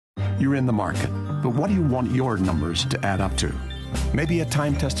You're in the market, but what do you want your numbers to add up to? Maybe a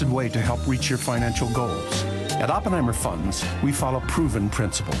time-tested way to help reach your financial goals. At Oppenheimer Funds, we follow proven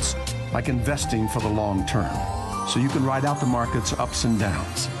principles, like investing for the long term, so you can ride out the market's ups and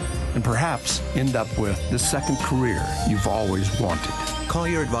downs, and perhaps end up with the second career you've always wanted. Call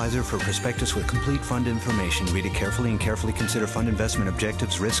your advisor for a prospectus with complete fund information. Read it carefully and carefully consider fund investment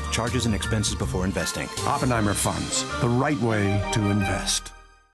objectives, risk, charges, and expenses before investing. Oppenheimer Funds, the right way to invest.